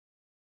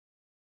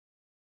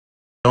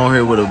On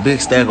here with a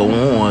big stack of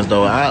ones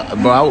though.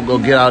 I would go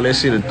get all that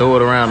shit and throw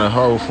it around the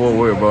whole Fort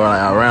Worth, bro,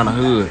 like around the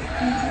hood.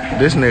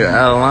 This nigga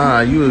out of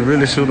line. You was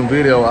really shooting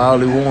video with all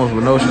these ones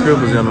with no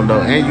scribbles in them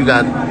though. And you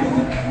got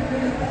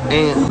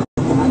and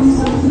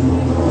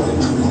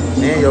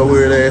your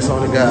weird ass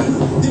only got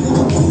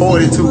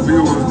 42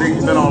 viewers. Nigga,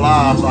 you been on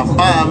live for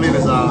 5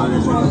 minutes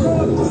already.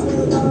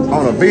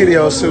 On a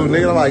video shoot,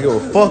 nigga. Nobody give a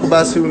fuck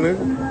about you, nigga.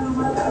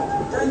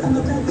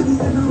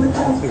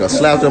 You gonna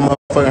slap that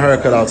motherfucking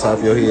haircut on top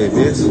of your head,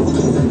 bitch.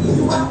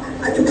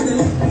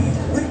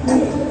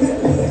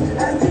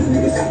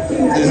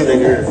 This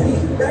nigga.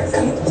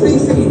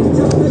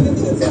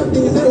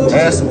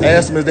 Ask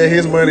him, is that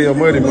his money or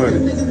money?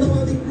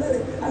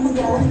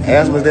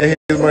 Ask him, is that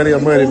his money or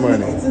money?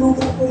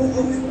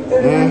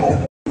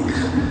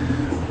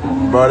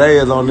 Bro, they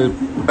is on this.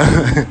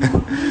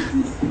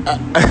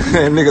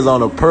 Niggas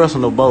on a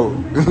personal boat.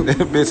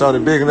 That bitch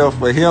only big enough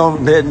for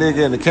him, that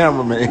nigga, and the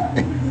cameraman.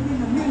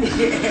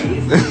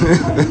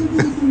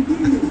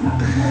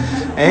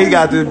 And he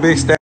got this big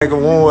stack of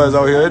awards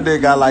over here. That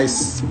nigga got like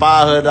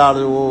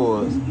 $500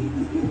 awards.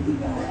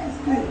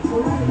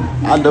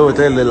 I know what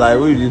they look like.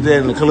 We was there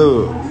in the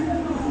club.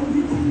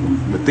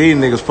 But these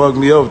niggas fucked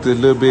me up with this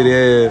little bitty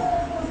ass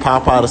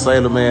pop out of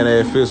Sailor Man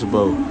ass fishing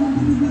boat.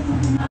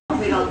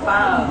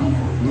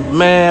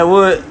 Man,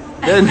 what?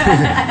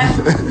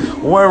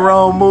 One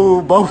wrong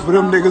move, both of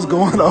them niggas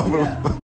going over.